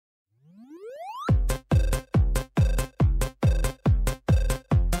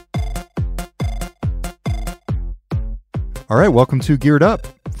All right, welcome to Geared Up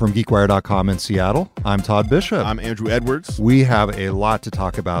from GeekWire.com in Seattle. I'm Todd Bishop. I'm Andrew Edwards. We have a lot to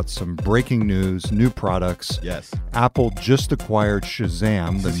talk about, some breaking news, new products. Yes. Apple just acquired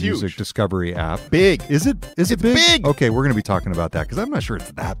Shazam, the is music huge. Discovery app. Big. Is it It's big? big. Okay, we're going to be talking about that because I'm not sure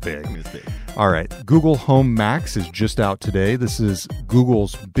it's that big. I mean, it's big. All right, Google Home Max is just out today. This is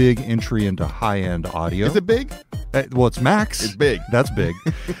Google's big entry into high-end audio. Is it big? Well, it's Max. It's big. That's big.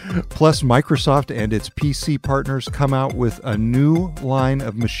 Plus, Microsoft and its PC partners come out with a new line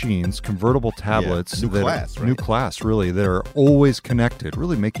of machines, convertible tablets. New class, right? New class, really, that are always connected,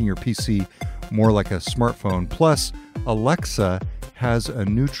 really making your PC more like a smartphone. Plus, Alexa has a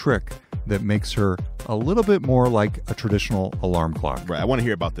new trick that makes her a little bit more like a traditional alarm clock. Right. I want to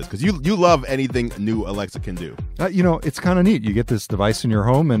hear about this because you love anything new Alexa can do. It's kind of neat. You get this device in your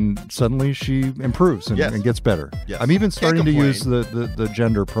home, and suddenly she improves and, Yes. and gets better. Yes. I'm even starting to complain. use the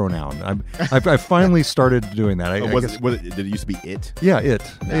gender pronoun. I've finally started doing that. I guess, Did it used to be it? yeah, it.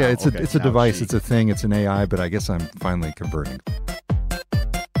 Now, Yeah, it's okay. a Now device. she. It's a thing. It's an AI. But I guess I'm finally converting.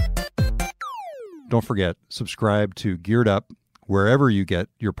 Don't forget, subscribe to Geared Up wherever you get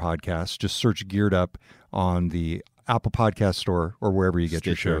your podcasts. Just search Geared Up on the Apple Podcast Store or wherever you get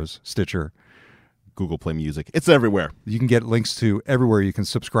your Stitcher. shows. Stitcher. Google Play Music. It's everywhere. You can get links to everywhere you can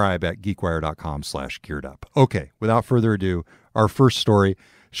subscribe at geekwire.com/geared up. Okay, without further ado, our first story,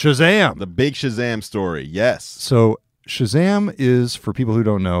 Shazam. The big Shazam story. Yes. So Shazam is, for people who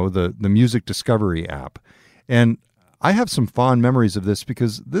don't know, the music discovery app. And I have some fond memories of this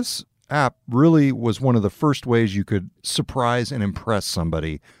because this app really was one of the first ways you could surprise and impress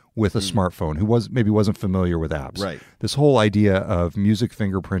somebody with a smartphone who wasn't familiar with apps. Right. This whole idea of music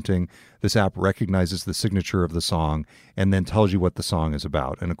fingerprinting, this app recognizes the signature of the song and then tells you what the song is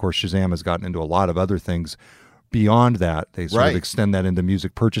about. And of course, Shazam has gotten into a lot of other things beyond that. They sort of Right. extend that into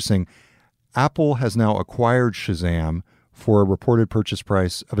music purchasing. Apple has now acquired Shazam for a reported purchase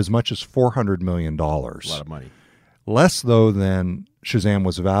price of as much as $400 million. A lot of money. Less, though, than Shazam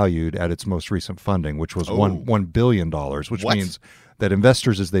was valued at its most recent funding, which was $1 billion, which What? means that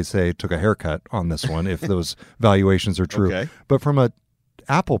investors, as they say, took a haircut on this one, if those valuations are true. Okay. But from a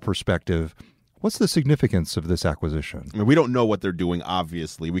Apple perspective, what's the significance of this acquisition? I mean, we don't know what they're doing,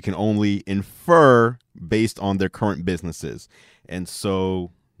 obviously. We can only infer based on their current businesses. And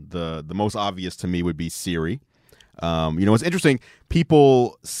so the most obvious to me would be Siri. It's interesting.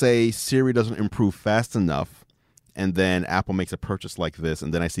 People say Siri doesn't improve fast enough, and then Apple makes a purchase like this,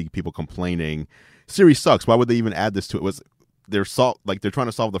 and then I see people complaining, Siri sucks. Why would they even add this to it? They're trying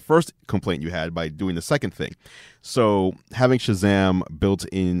to solve the first complaint you had by doing the second thing. So having Shazam built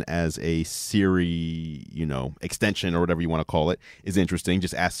in as a Siri, extension or whatever you want to call it is interesting.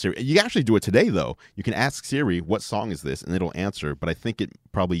 Just ask Siri. You can actually do it today, though. You can ask Siri, what song is this? And it'll answer. But I think it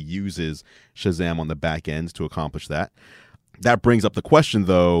probably uses Shazam on the back end to accomplish that. That brings up the question,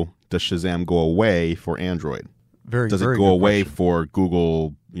 though, does Shazam go away for Android? Does it Very go good away question. for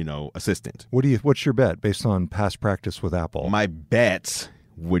Google, Assistant? What's your bet based on past practice with Apple? My bet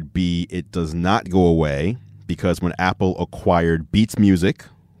would be it does not go away because when Apple acquired Beats Music,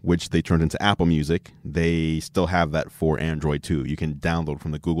 which they turned into Apple Music, they still have that for Android too. You can download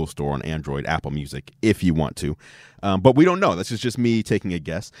from the Google Store on Android Apple Music if you want to. But we don't know. This is just me taking a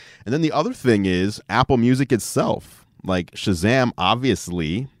guess. And then the other thing is Apple Music itself. Like Shazam,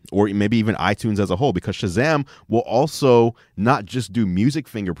 obviously, or maybe even iTunes as a whole, because Shazam will also not just do music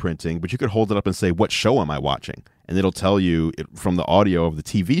fingerprinting, but you could hold it up and say, what show am I watching? And it'll tell you from the audio of the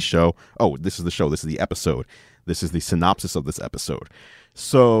TV show, oh, this is the show, this is the episode, this is the synopsis of this episode.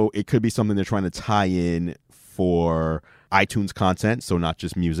 So it could be something they're trying to tie in for iTunes content, so not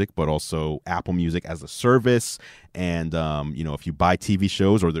just music, but also Apple Music as a service. And, if you buy TV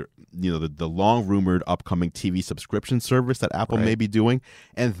shows or the long rumored upcoming TV subscription service that Apple may be doing.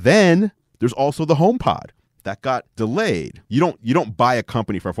 And then there's also the HomePod that got delayed. You don't buy a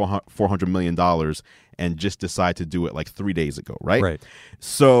company for $400 million and just decide to do it like 3 days ago, right? Right.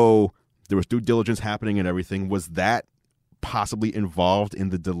 So there was due diligence happening and everything. Was that possibly involved in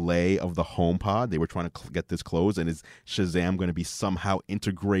the delay of the HomePod? They were trying to get this closed, and is Shazam going to be somehow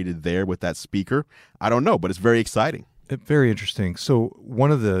integrated there with that speaker? I don't know, but it's very exciting. Very interesting. So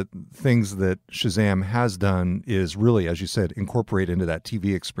one of the things that Shazam has done is really, as you said, incorporate into that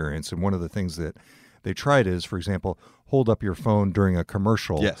TV experience. And one of the things that they tried is, for example, hold up your phone during a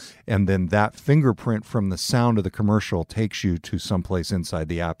commercial. Yes. And then that fingerprint from the sound of the commercial takes you to someplace inside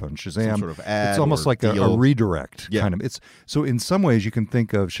the app on Shazam. Some sort of ad it's almost or like a deal. redirect Yeah. kind of. So in some ways you can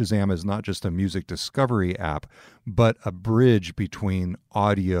think of Shazam as not just a music discovery app, but a bridge between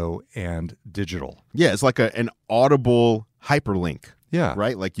audio and digital. Yeah, it's like an audible hyperlink. Yeah.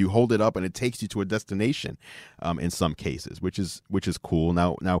 Right? Like you hold it up and it takes you to a destination in some cases, which is cool.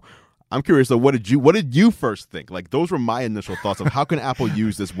 Now I'm curious though, what did you first think? Like those were my initial thoughts of how can Apple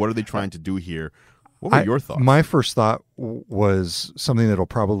use this? What are they trying to do here? What were your thoughts? My first thought was something that'll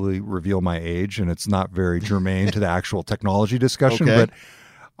probably reveal my age, and it's not very germane to the actual technology discussion, Okay. but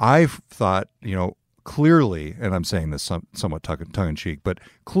I thought, clearly, and I'm saying this somewhat tongue-in-cheek, but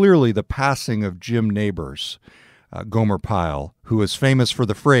clearly the passing of Jim Nabors, Gomer Pyle, who is famous for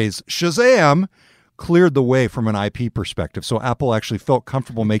the phrase Shazam, cleared the way from an IP perspective. So Apple actually felt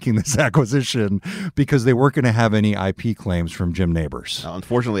comfortable making this acquisition because they weren't going to have any IP claims from Jim Nabors. Now,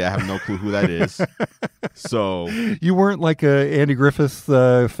 unfortunately, I have no clue who that is. So You weren't like a Andy Griffith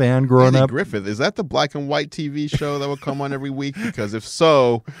fan growing Andy up? Griffith, is that the black and white TV show that would come on every week? Because if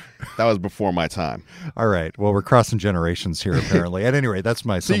so, that was before my time. All right. Well, we're crossing generations here, apparently. At any rate, that's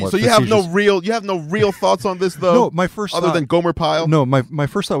my So somewhat you have no facetious- real thoughts on this though? No, my first other thought- than Gomer Pyle? No, my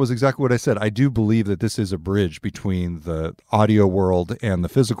first thought was exactly what I said. I do believe that this is a bridge between the audio world and the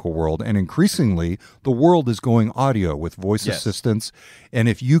physical world, and increasingly the world is going audio with voice Yes. assistants. And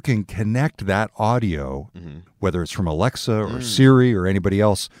if you can connect that audio, whether it's from Alexa or Siri or anybody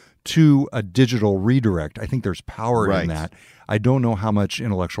else, to a digital redirect, I think there's power Right. in that. I don't know how much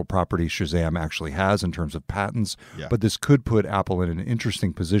intellectual property Shazam actually has in terms of patents, Yeah. but this could put Apple in an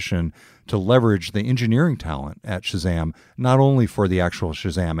interesting position to leverage the engineering talent at Shazam, not only for the actual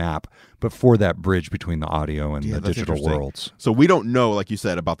Shazam app, but for that bridge between the audio and the that's digital interesting. worlds. So we don't know, like you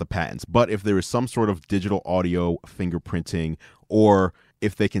said, about the patents, but if there is some sort of digital audio fingerprinting, or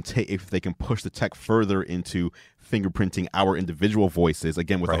if they can push the tech further into fingerprinting our individual voices,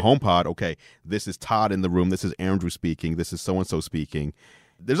 again with Right. the HomePod, okay, this is Todd in the room, this is Andrew speaking, this is so-and-so speaking.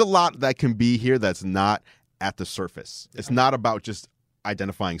 There's a lot that can be here that's not at the surface. It's not about just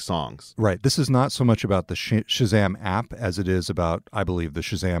identifying songs. Right. This is not so much about the Shazam app as it is about, I believe, the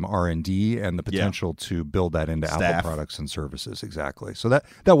Shazam R&D and the potential to build that into Staff. Apple products and services. Exactly. So that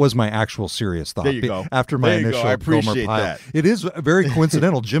was my actual serious thought. There you go. After my There you go. initial I Gomer appreciate Pyle. that. It is very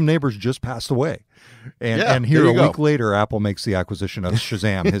coincidental. Jim Nabors just passed away. Yeah, And here there a you go. week later, Apple makes the acquisition of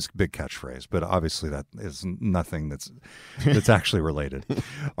Shazam, his big catchphrase. But obviously that is nothing that's actually related.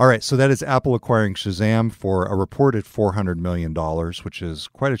 All right. So that is Apple acquiring Shazam for a reported $400 million, which is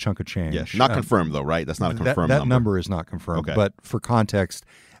quite a chunk of change. Yes, not confirmed though, right? That's not a confirmed that number. number is not confirmed. Okay. But for context,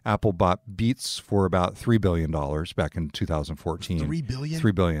 Apple bought Beats for about $3 billion back in 2014. $3 billion?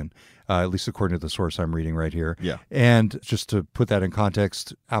 $3 billion, at least according to the source I'm reading right here. Yeah. And just to put that in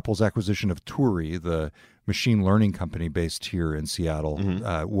context, Apple's acquisition of Turi, the machine learning company based here in Seattle,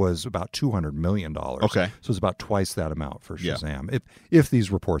 was about $200 million. Okay. So it's about twice that amount for Yeah. Shazam, if these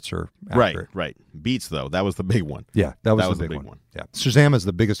reports are accurate. Right. Beats though, that was the big one. Yeah, that was, That was the the big big one. one. Yeah. Shazam is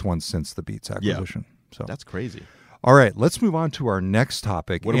the biggest one since the Beats acquisition. So That's crazy. all right, let's move on to our next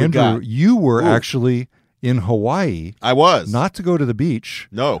topic. What do we Andrew, got? you were Ooh. actually in Hawaii, I was. not to go to the beach,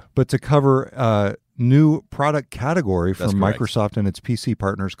 No. but to cover a new product category That's from correct. Microsoft and its PC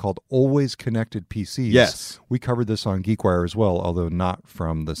partners called Always Connected PCs. Yes. We covered this on GeekWire as well, although not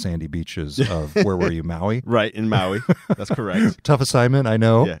from the sandy beaches of, where were you, Maui? Right, in Maui. That's correct. Tough assignment, I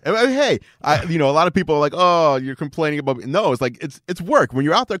know. Yeah. I mean, hey, a lot of people are like, "Oh, you're complaining about." No, it's like it's work. When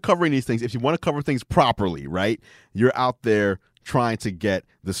you're out there covering these things, if you want to cover things properly, right? You're out there trying to get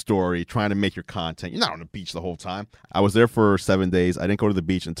the story, trying to make your content. You're not on the beach the whole time. I was there for 7 days. I didn't go to the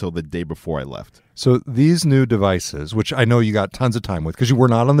beach until the day before I left. So these new devices, which I know you got tons of time with because you were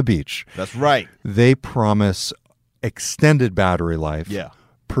not on the beach, That's right. they promise extended battery life, Yeah.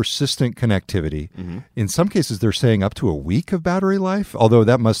 persistent connectivity. In some cases, they're saying up to a week of battery life, although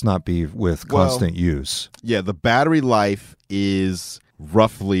that must not be with constant use. Yeah, the battery life is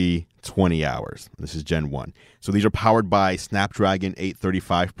roughly 20 hours. This is Gen 1. So these are powered by Snapdragon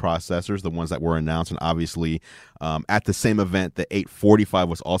 835 processors, the ones that were announced. And obviously, at the same event, the 845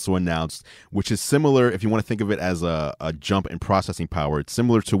 was also announced, which is similar, if you want to think of it as a jump in processing power. It's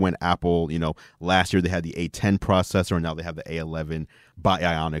similar to when Apple, last year they had the A10 processor, and now they have the A11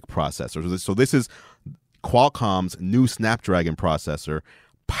 Bionic processor. So this is Qualcomm's new Snapdragon processor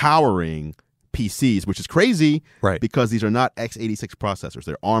powering PCs, which is crazy, Right. Because these are not x86 processors;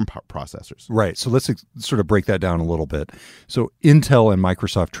 they're ARM processors. Right. So let's sort of break that down a little bit. So Intel and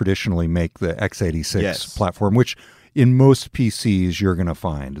Microsoft traditionally make the x86 Yes. platform, which in most PCs you're going to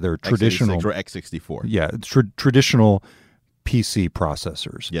find. They're traditional. x86 or x64. Yeah, traditional PC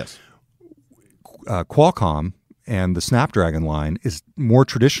processors. Yes. Qualcomm and the Snapdragon line is more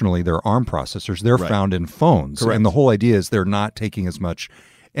traditionally their ARM processors. They're Right. found in phones. Correct. And the whole idea is they're not taking as much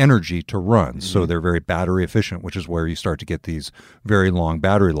energy to run. So they're very battery efficient, which is where you start to get these very long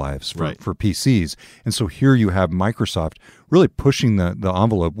battery lives for, Right. for PCs. And so here you have Microsoft really pushing the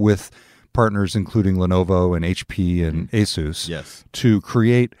envelope with partners including Lenovo and HP and Asus Yes. to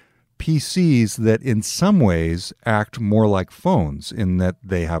create PCs that in some ways act more like phones in that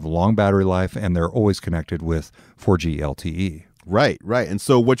they have long battery life and they're always connected with 4G LTE. Right, right. And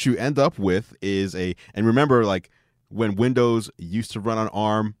so what you end up with is and remember, like, when Windows used to run on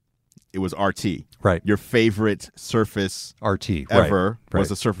ARM, it was RT. Right. Your favorite Surface RT. ever right. was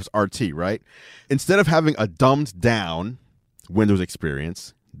the Surface RT, right? Instead of having a dumbed down Windows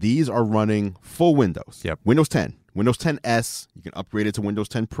experience, these are running full Windows. Yep. Windows 10, Windows 10S, you can upgrade it to Windows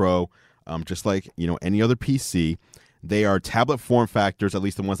 10 Pro, just like, any other PC. They are tablet form factors, at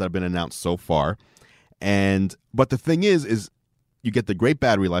least the ones that have been announced so far. But the thing is you get the great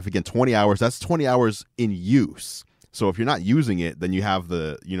battery life. Again, 20 hours. That's 20 hours in use. So if you're not using it, then you have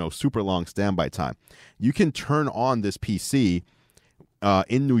the super long standby time. You can turn on this PC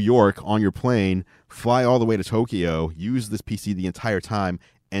in New York on your plane, fly all the way to Tokyo, use this PC the entire time,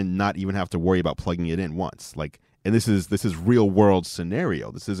 and not even have to worry about plugging it in once. And this is real world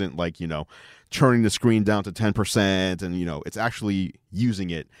scenario. This isn't like turning the screen down to 10%, and it's actually using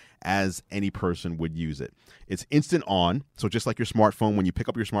it as any person would use it. It's instant on, so just like your smartphone, when you pick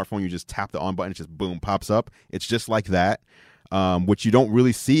up your smartphone, you just tap the on button, it just boom pops up. It's just like that, which you don't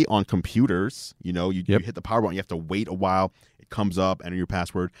really see on computers. You hit the power button, you have to wait a while. It comes up, enter your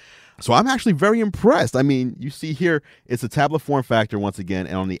password. So I'm actually very impressed. I mean, you see here, it's a tablet form factor once again,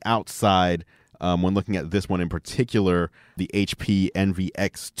 and on the outside, when looking at this one in particular, the HP Envy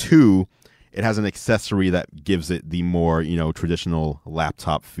X2, it has an accessory that gives it the more, traditional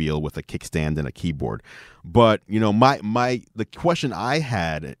laptop feel with a kickstand and a keyboard. But, the question I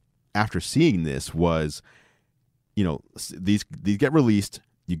had after seeing this was, these get released.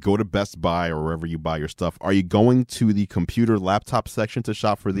 You go to Best Buy or wherever you buy your stuff. Are you going to the computer laptop section to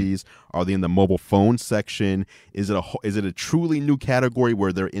shop for these? Are they in the mobile phone section? Is it a truly new category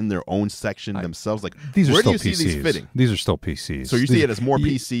where they're in their own section themselves? Like, These are where still do you PCs. see these fitting? These are still PCs. So you see it as more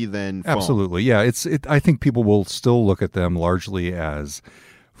PC than phone? Absolutely, yeah. I think people will still look at them largely as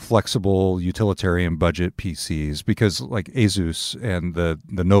flexible utilitarian budget PCs because like Asus and the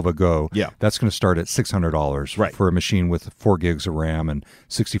Nova Go, that's going to start at $600 for a machine with 4 gigs of RAM and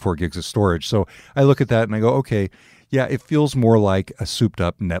 64 gigs of storage. So I look at that and I go, okay, yeah, it feels more like a souped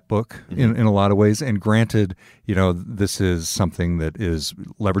up netbook in a lot of ways. And granted, this is something that is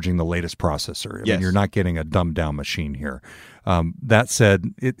leveraging the latest processor. I mean, you're not getting a dumbed down machine here. That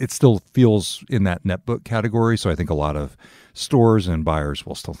said, it still feels in that netbook category. So I think a lot of stores and buyers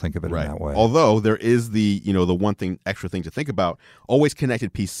will still think of it in that way. Although there is the one extra thing to think about, always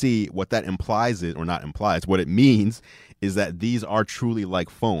connected PC, what that implies is, or not implies, what it means is that these are truly like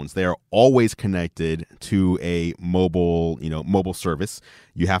phones. They are always connected to a mobile service.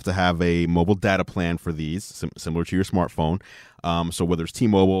 You have to have a mobile data plan for these, similar to your smartphone. So whether it's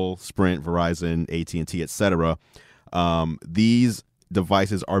T-Mobile, Sprint, Verizon, AT&T, etc., these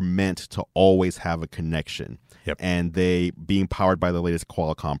devices are meant to always have a connection. Yep. And they being powered by the latest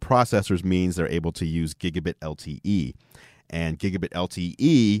Qualcomm processors means they're able to use gigabit LTE. And gigabit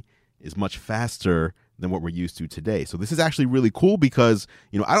LTE is much faster than what we're used to today. So this is actually really cool because,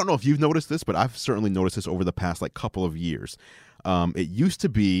 I don't know if you've noticed this, but I've certainly noticed this over the past couple of years. It used to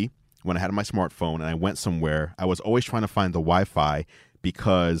be when I had my smartphone and I went somewhere, I was always trying to find the Wi-Fi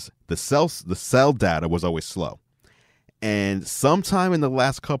because the cell data was always slow. And sometime in the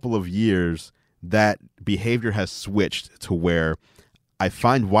last couple of years, that behavior has switched to where I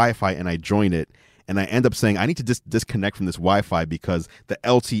find Wi-Fi and I join it, and I end up saying I need to disconnect from this Wi-Fi because the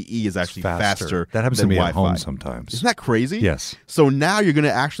LTE is actually faster that happens than to me Wi-Fi. at home sometimes. Isn't that crazy? Yes. So now you're going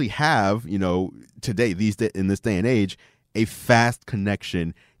to actually have, today, in this day and age, a fast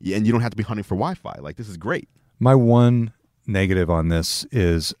connection, and you don't have to be hunting for Wi-Fi. This is great. My one negative on this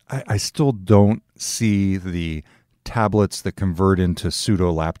is I still don't see the tablets that convert into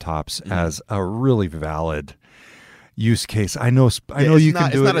pseudo laptops as a really valid use case. I know you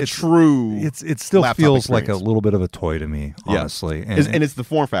can do it. It's not a true. It still feels like a little bit of a toy to me, honestly. Yeah. And it's the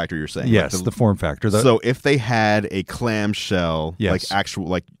form factor you're saying. Yes, the form factor. So if they had a clamshell,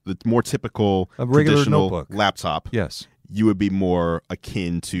 the more typical a regular traditional notebook laptop, you would be more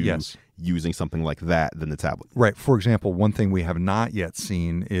akin to using something like that than the tablet. Right. For example, one thing we have not yet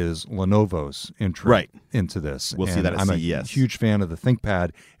seen is Lenovo's entry into this. We'll see that at CES. I'm a huge fan of the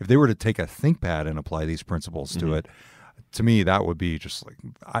ThinkPad. If they were to take a ThinkPad and apply these principles to it, to me, that would be just like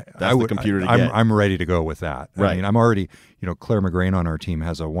That's the computer to get. I'm ready to go with that. Right. I mean, I'm already, Claire McGrain on our team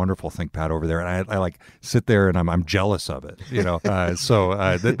has a wonderful ThinkPad over there, and I like sit there and I'm jealous of it.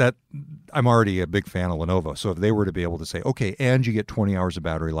 That I'm already a big fan of Lenovo. So if they were to be able to say, okay, and you get 20 hours of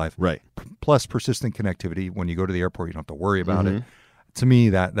battery life, Right. Plus persistent connectivity when you go to the airport, you don't have to worry about Mm-hmm. it. To me,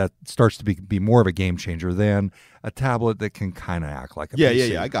 that starts to be more of a game changer than a tablet that can kind of act like a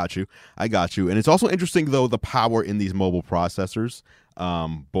PC. Yeah. I got you. And it's also interesting, though, the power in these mobile processors,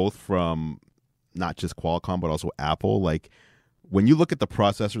 both from not just Qualcomm, but also Apple. Like, when you look at the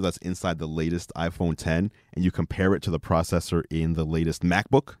processor that's inside the latest iPhone 10 and you compare it to the processor in the latest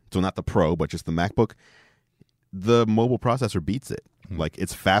MacBook, so not the Pro, but just the MacBook, the mobile processor beats it. Like,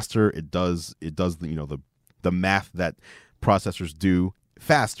 it's faster. It does the math that processors do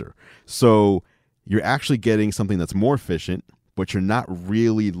faster. So you're actually getting something that's more efficient, but you're not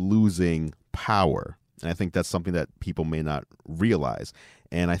really losing power. And I think that's something that people may not realize.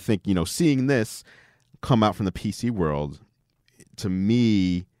 And I think, seeing this come out from the PC world, to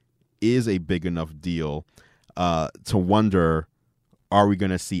me, is a big enough deal to wonder, are we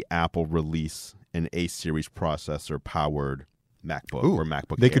going to see Apple release an A-series processor powered MacBook or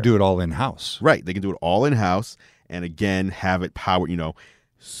MacBook They Air? could do it all in-house. Right. They can do it all in-house and, again, have it powered,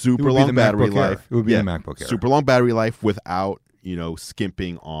 super It would be long the battery MacBook Air. life. It would be the MacBook Air. Super long battery life without,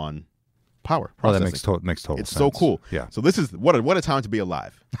 skimping on power Oh, that processing. makes total It's sense. so cool. Yeah. So this is what a time to be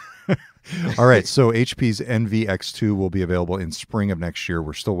alive. All right. So HP's Envy X2 will be available in spring of next year.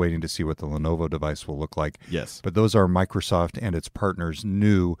 We're still waiting to see what the Lenovo device will look like. Yes. But those are Microsoft and its partners'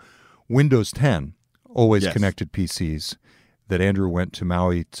 new Windows 10 always Yes. connected PCs that Andrew went to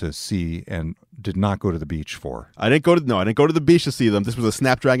Maui to see and did not go to the beach for. I didn't go to the beach to see them. This was a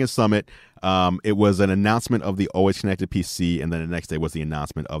Snapdragon Summit. It was an announcement of the always connected PC, and then the next day was the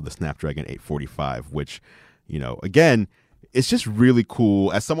announcement of the Snapdragon 845, which, again, it's just really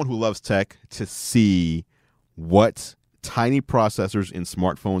cool as someone who loves tech to see what tiny processors in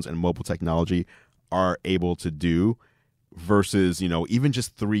smartphones and mobile technology are able to do versus, even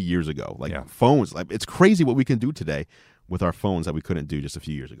just 3 years ago. Like phones, it's crazy what we can do today with our phones that we couldn't do just a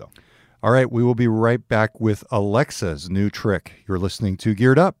few years ago. All right, we will be right back with Alexa's new trick. You're listening to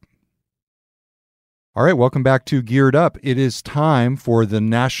Geared Up. All right, welcome back to Geared Up. It is time for the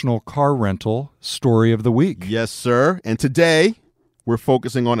National Car Rental Story of the Week. Yes, sir. And today we're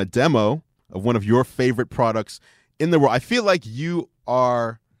focusing on a demo of one of your favorite products in the world. I feel like you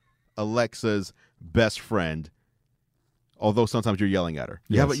are Alexa's best friend, although sometimes you're yelling at her.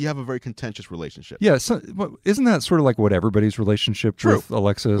 You have a very contentious relationship. Yeah, so, isn't that sort of like what everybody's relationship with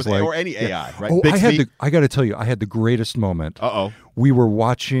Alexa is like? Or any AI, right? Oh, Bixby. I got to tell you, I had the greatest moment. Uh-oh. We were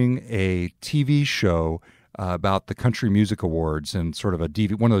watching a TV show about the Country Music Awards and sort of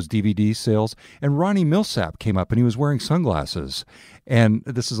one of those DVD sales, and Ronnie Millsap came up and he was wearing sunglasses. And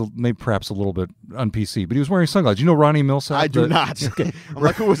this is maybe perhaps a little bit un-PC, but he was wearing sunglasses. You know Ronnie Millsap? I do not. Okay. I'm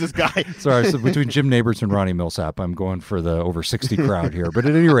like, who was this guy? Sorry, so between Jim Nabors and Ronnie Millsap, I'm going for the over 60 crowd here. But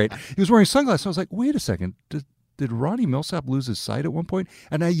at any rate, he was wearing sunglasses. I was like, wait a second. Did Ronnie Millsap lose his sight at one point?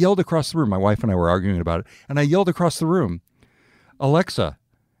 And I yelled across the room. My wife and I were arguing about it. And I yelled across the room, Alexa,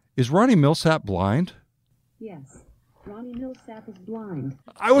 is Ronnie Millsap blind? Yes. Ronnie Millsap is blind.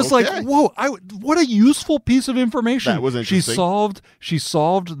 I was like, whoa, what a useful piece of information. That was interesting.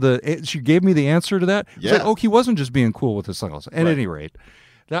 She gave me the answer to that. Yeah. Like, he wasn't just being cool with his sunglasses. At any rate,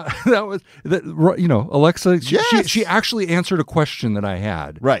 Alexa, she actually answered a question that I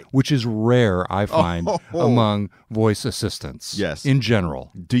had. Right. Which is rare, I find, among voice assistants. Yes. In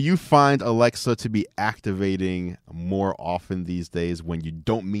general. Do you find Alexa to be activating more often these days when you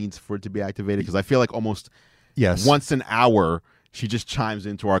don't mean for it to be activated? Because I feel like almost once an hour, she just chimes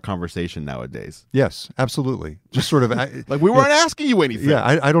into our conversation nowadays. Yes, absolutely. Just sort of like we weren't asking you anything.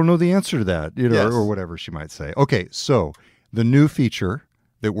 Yeah, I don't know the answer to that, Yes. or whatever she might say. Okay, so the new feature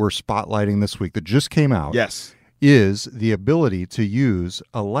that we're spotlighting this week that just came out is the ability to use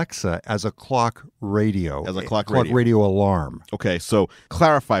Alexa as a clock radio. As a clock radio alarm. Okay, so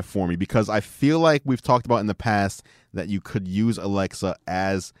clarify for me, because I feel like we've talked about in the past that you could use Alexa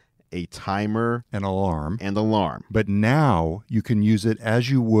as a timer and alarm. But now you can use it as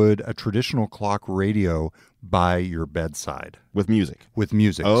you would a traditional clock radio by your bedside. With music.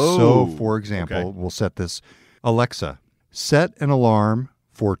 Oh, so, for example, we'll set this. Alexa, set an alarm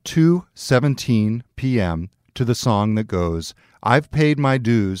for 2:17 p.m. to the song that goes, I've paid my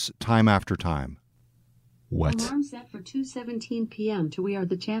dues time after time. What? Alarm set for 2:17 p.m. to We Are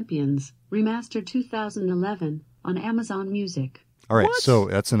the Champions, remastered 2011 on Amazon Music. All right, so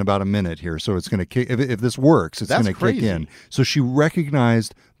that's in about a minute here. So it's going to kick. If this works, it's going to kick in. So she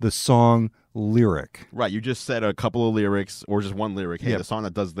recognized the song lyric. Right. You just said a couple of lyrics or just one lyric. Hey, Yeah. the song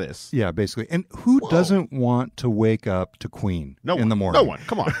that does this. Yeah, basically. And who doesn't want to wake up to Queen in the morning? No one.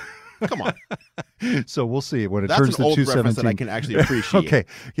 Come on. Come on. So we'll see when it That's turns an to old reference 217. that I can actually appreciate. Okay.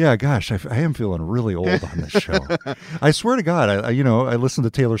 Yeah, gosh, I am feeling really old on this show. I swear to God, I listen to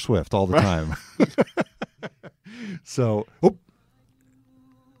Taylor Swift all the time. So,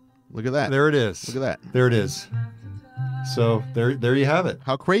 Look at that. there it is. Look at that. There it is. So there you have it.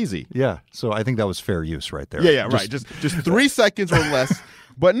 How crazy. Yeah. So I think that was fair use right there. Yeah, right. Just 3 seconds or less.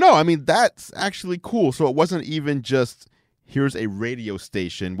 But no, I mean, that's actually cool. So it wasn't even just here's a radio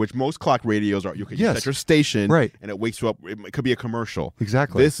station, which most clock radios are. You can set your station, right, and it wakes you up. It could be a commercial.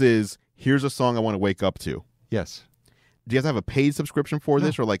 Exactly. This is here's a song I want to wake up to. Yes. Do you have to have a paid subscription for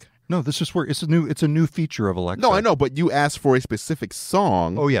this, or like? No, this just works. It's a new feature of Alexa. No, I know, but you asked for a specific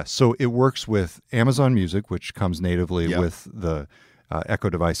song. Oh yes. So it works with Amazon Music, which comes natively Yep. with the Echo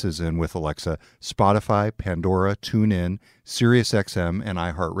devices and with Alexa, Spotify, Pandora, TuneIn, SiriusXM, and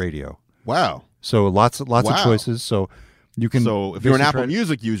iHeartRadio. Wow. So lots of Wow. choices. So you can. So if you're an basically Apple try-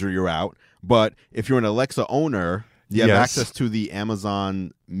 Music user, you're out. But if you're an Alexa owner, you have Yes. access to the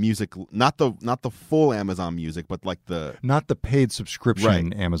Amazon Music, not the full Amazon Music, but like the not the paid subscription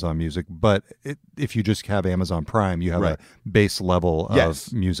Right. Amazon Music, but if you just have Amazon Prime, you have Right. a base level Yes.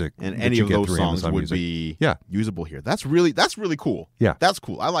 of music, and that any you of get those through songs Amazon would Music. be Yeah. usable here. That's really cool. Yeah. That's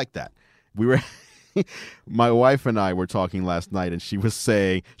cool. I like that. We were my wife and I were talking last night, and she was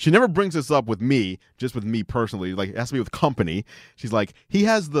saying she never brings this up with me, just with me personally. Like it has to be with company. She's like, he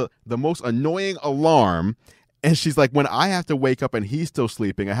has the most annoying alarm. And she's like, when I have to wake up and he's still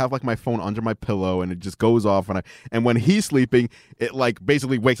sleeping, I have like my phone under my pillow and it just goes off. And when he's sleeping, it like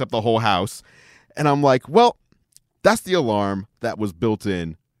basically wakes up the whole house. And I'm like, well, that's the alarm that was built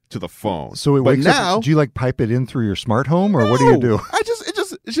in to the phone. So it but wakes now, up. Do you like pipe it in through your smart home, or what do you do?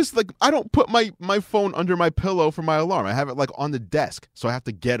 it's just like I don't put my phone under my pillow for my alarm. I have it like on the desk, so I have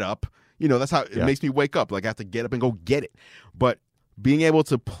to get up. You know, that's how it makes me wake up. Like I have to get up and go get it. But being able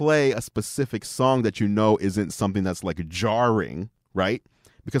to play a specific song that you know isn't something that's like jarring, right?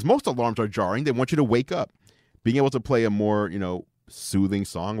 Because most alarms are jarring. They want you to wake up. Being able to play a more, soothing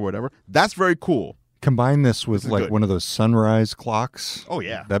song or whatever, that's very cool. Combine this with This is like good. one of those sunrise clocks. Oh,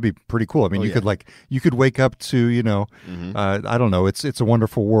 yeah. That'd be pretty cool. I mean, Oh, you yeah. could you could wake up to, Mhm. I don't know, it's a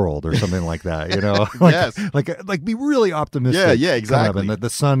wonderful world or something like that, Yes. like be really optimistic. Yeah, coming up, exactly. and the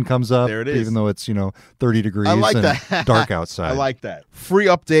sun comes up, There it is. even though it's 30 degrees I like and that. dark outside. I like that. Free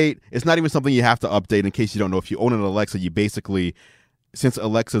update. It's not even something you have to update in case you don't know. If you own an Alexa, you basically, since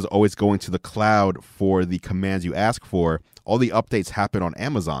Alexa's always going to the cloud for the commands you ask for, all the updates happen on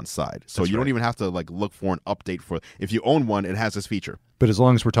Amazon's side. So That's you right. don't even have to look for an update for. If you own one, it has this feature. But as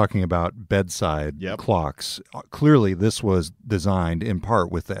long as we're talking about bedside Yep. clocks, clearly this was designed in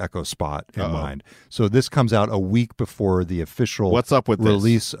part with the Echo Spot in Uh-oh. mind. So this comes out a week before the official What's up with this?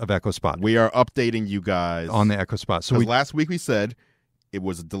 release of Echo Spot We are updating you guys on the Echo Spot. So because last week we said it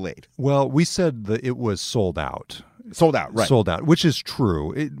was delayed, we said that it was sold out. sold out, right? Sold out, which is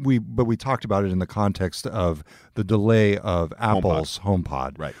true. But we talked about it in the context of the delay of Apple's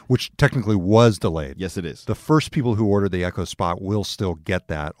HomePod, Right. which technically was delayed. Yes, it is. The first people who ordered the Echo Spot will still get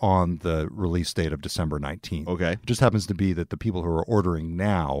that on the release date of December 19th. Okay. It just happens to be that the people who are ordering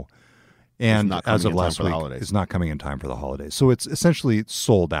now and not coming as of in time last for the week holidays. is not coming in time for the holidays. So it's essentially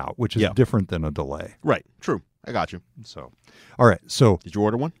sold out, which is Yeah. different than a delay. Right. True. I got you. So, all right. So Did you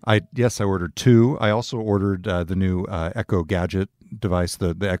order one? I ordered 2. I also ordered the new Echo Gadget device,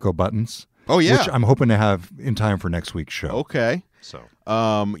 the Echo buttons. Oh, yeah. Which I'm hoping to have in time for next week's show. Okay. So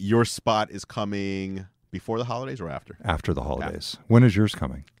Your spot is coming before the holidays or after? after the holidays. When is yours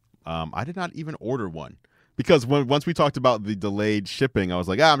coming? I did not even order one because once we talked about the delayed shipping, I was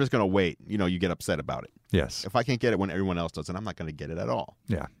like, I'm just going to wait. You get upset about it. Yes. If I can't get it when everyone else does, then I'm not going to get it at all.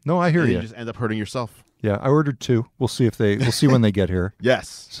 Yeah. No, I hear And you. you just end up hurting yourself. Yeah, I ordered 2. We'll see when they get here.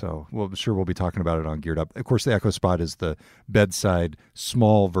 Yes. So we'll be talking about it on Geared Up. Of course, the Echo Spot is the bedside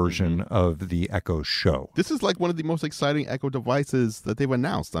small version Mm-hmm. of the Echo Show. This is like one of the most exciting Echo devices that they've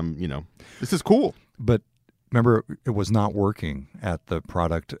announced. This is cool. But remember, it was not working at the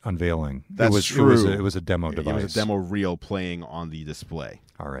product unveiling. That's true. true. It was a demo device. It was a demo reel playing on the display.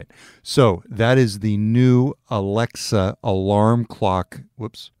 All right. So that is the new Alexa alarm clock.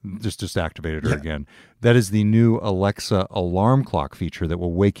 Whoops. Just activated her again. That is the new Alexa alarm clock feature that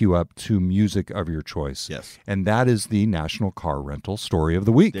will wake you up to music of your choice. Yes. And that is the National Car Rental Story of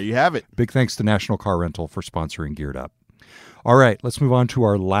the Week. There you have it. Big thanks to National Car Rental for sponsoring Geared Up. All right. Let's move on to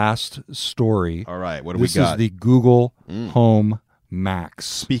our last story. All right. What do This we got? is the Google Home Max.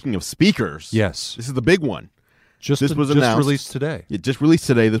 Speaking of speakers. Yes. This is the big one. Just released today. It just released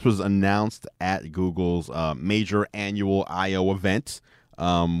today. This was announced at Google's major annual I/O event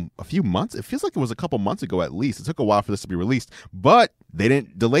a few months. It feels like it was a couple months ago at least. It took a while for this to be released, but they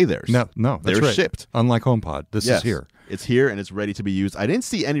didn't delay theirs. No, that's they're right. shipped. Unlike HomePod, this is here. It's here and it's ready to be used. I didn't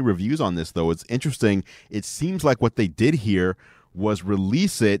see any reviews on this, though. It's interesting. It seems like what they did here was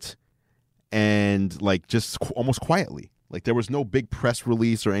release it and like just almost quietly. Like there was no big press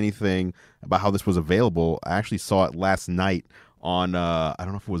release or anything about how this was available. I actually saw it last night on, I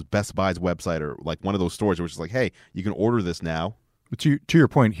don't know if it was Best Buy's website or like one of those stores. It was just like, hey, you can order this now. But to your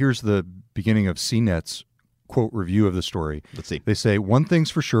point, here's the beginning of CNET's quote review of the story. Let's see. They say, one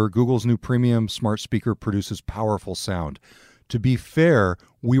thing's for sure, Google's new premium smart speaker produces powerful sound. To be fair,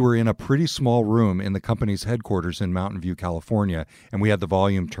 we were in a pretty small room in the company's headquarters in Mountain View, California, and we had the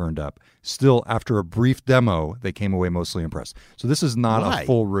volume turned up. Still, after a brief demo, they came away mostly impressed. So this is not a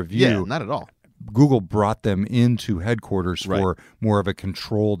full review. Yeah, not at all. Google brought them into headquarters for more of a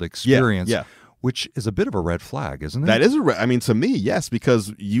controlled experience. Yeah. Which is a bit of a red flag, isn't it? That is I mean, to me, yes,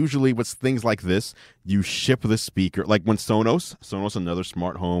 because usually with things like this, you ship the speaker. Like when Sonos, another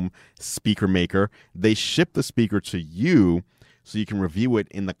smart home speaker maker, they ship the speaker to you so you can review it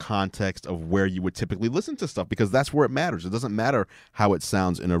in the context of where you would typically listen to stuff, because that's where it matters. It doesn't matter how it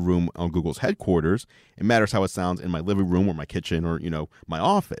sounds in a room on Google's headquarters. It matters how it sounds in my living room or my kitchen or, my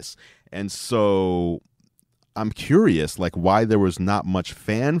office. And so I'm curious, like, why there was not much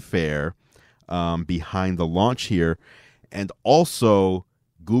fanfare behind the launch here. And also,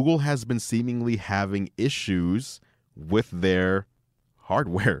 Google has been seemingly having issues with their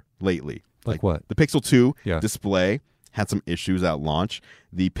hardware lately. Like what? The Pixel 2 display had some issues at launch.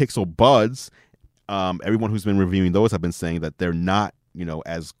 The Pixel Buds, everyone who's been reviewing those have been saying that they're not,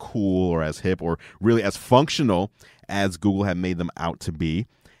 as cool or as hip or really as functional as Google had made them out to be.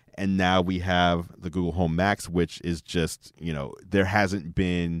 And now we have the Google Home Max, which is just, there hasn't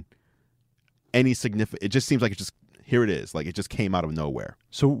been any significant. It just seems like here it is. Like it just came out of nowhere.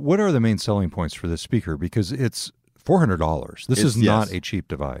 So what are the main selling points for this speaker? Because it's $400. This is not a cheap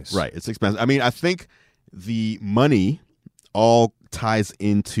device. Right. It's expensive. I mean, I think the money all ties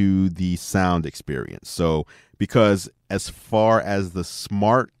into the sound experience. So because as far as the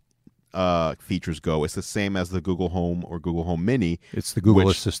smart features go, it's the same as the Google Home or GoogleOme Mini. It's the Google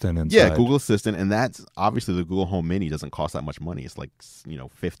Assistant inside. Yeah, Google Assistant, and that's obviously the Google Home Mini doesn't cost that much money. It's like $50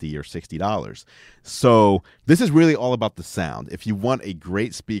 or $60. So this is really all about the sound. If you want a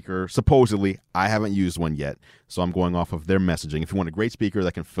great speaker, supposedly, I haven't used one yet, so I'm going off of their messaging. If you want a great speaker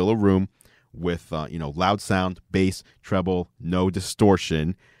that can fill a room with loud sound, bass, treble, no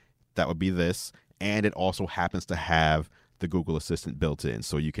distortion, that would be this. And it also happens to have the Google Assistant built in,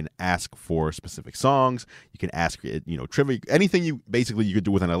 so you can ask for specific songs. You can ask it, trivia, anything you could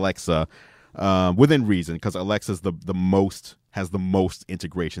do with an Alexa, within reason, because Alexa's has the most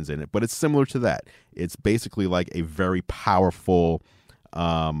integrations in it. But it's similar to that. It's basically like a very powerful,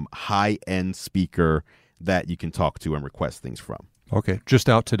 high-end speaker that you can talk to and request things from. Okay, just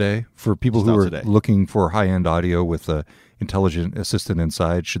out today for people who are looking for high-end audio with the intelligent assistant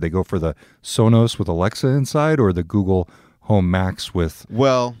inside. Should they go for the Sonos with Alexa inside or the Google Home Max with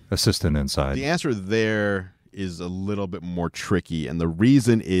Assistant inside? The answer there is a little bit more tricky, and the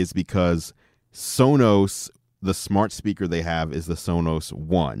reason is because Sonos, the smart speaker they have is the Sonos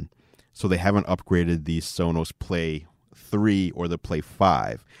One, so they haven't upgraded the Sonos Play 3 or the Play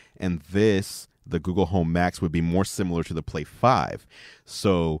 5, and the Google Home Max would be more similar to the Play 5.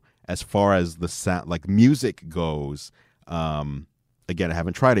 So as far as the sound, like music goes, again, I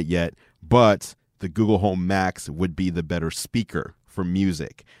haven't tried it yet, but the Google Home Max would be the better speaker for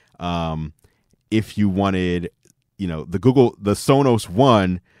music. If you wanted, the Sonos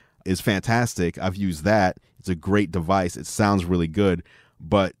One is fantastic. I've used that. It's a great device. It sounds really good,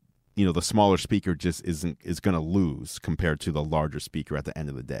 but the smaller speaker just is going to lose compared to the larger speaker at the end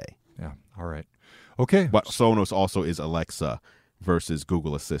of the day. Yeah. All right. Okay. But Sonos also is Alexa versus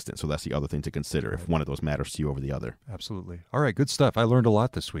Google Assistant. So that's the other thing to consider if one of those matters to you over the other. Absolutely. All right. Good stuff. I learned a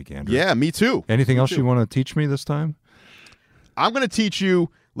lot this week, Andrew. Yeah, me too. Anything else you want to teach me this time? I'm going to teach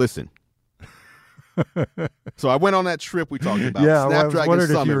you, listen. So I went on that trip we talked about. Yeah, Snapdragon I was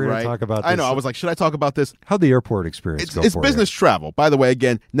Summit, if you were right? To talk about this. I know. I was like, should I talk about this? How'd the airport experience go It's for business travel. By the way,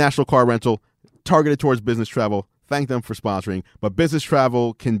 again, National Car Rental, targeted towards business travel. Thank them for sponsoring. But business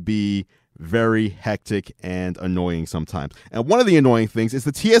travel can be very hectic and annoying sometimes. And one of the annoying things is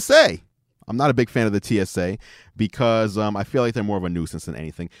the TSA. I'm not a big fan of the TSA because I feel like they're more of a nuisance than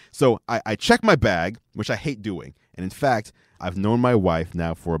anything. So I check my bag, which I hate doing. And in fact, I've known my wife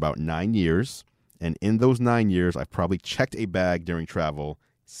now for about 9 years. And in those 9 years, I've probably checked a bag during travel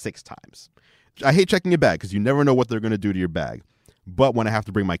 6 times. I hate checking your bag because you never know what they're going to do to your bag. But when I have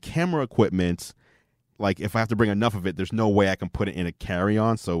to bring my camera equipment, like if I have to bring enough of it, there's no way I can put it in a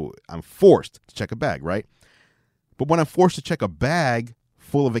carry-on, so I'm forced to check a bag, right? But when I'm forced to check a bag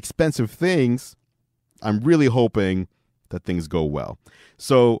full of expensive things, I'm really hoping that things go well.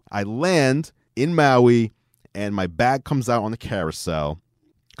 So I land in Maui, and my bag comes out on the carousel,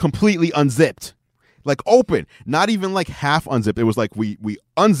 completely unzipped. Like open, not even like half unzipped. It was like we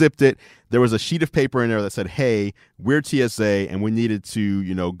unzipped it. There was a sheet of paper in there that said, "Hey, we're TSA, and we needed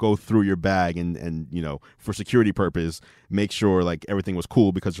to, go through your bag and for security purpose, make sure like everything was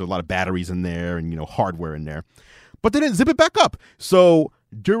cool because there's a lot of batteries in there and hardware in there." But they didn't zip it back up. So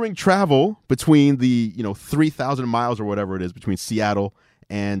during travel between the 3,000 miles or whatever it is between Seattle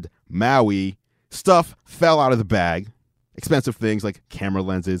and Maui, stuff fell out of the bag. Expensive things like camera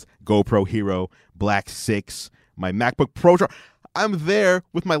lenses, GoPro Hero, Black 6, my MacBook Pro charger. I'm there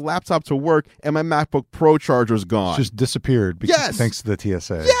with my laptop to work, and my MacBook Pro charger's gone. Just disappeared. Yes. Thanks to the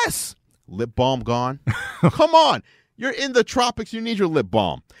TSA. Yes. Lip balm gone. Come on. You're in the tropics. You need your lip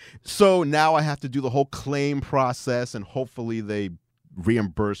balm. So now I have to do the whole claim process, and hopefully they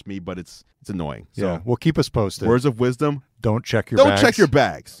reimburse me, but it's annoying. Yeah. So Well, keep us posted. words of wisdom. Don't check your Don't bags. check your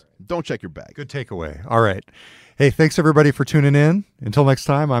bags. Don't check your bag. Good takeaway. All right. Hey, thanks everybody for tuning in. Until next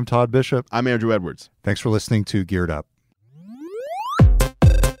time, I'm Todd Bishop. I'm Andrew Edwards. Thanks for listening to Geared Up.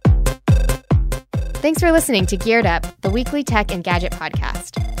 Thanks for listening to Geared Up, the weekly tech and gadget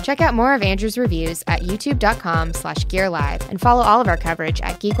podcast. Check out more of Andrew's reviews at youtube.com/gearlive and follow all of our coverage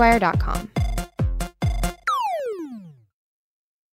at geekwire.com.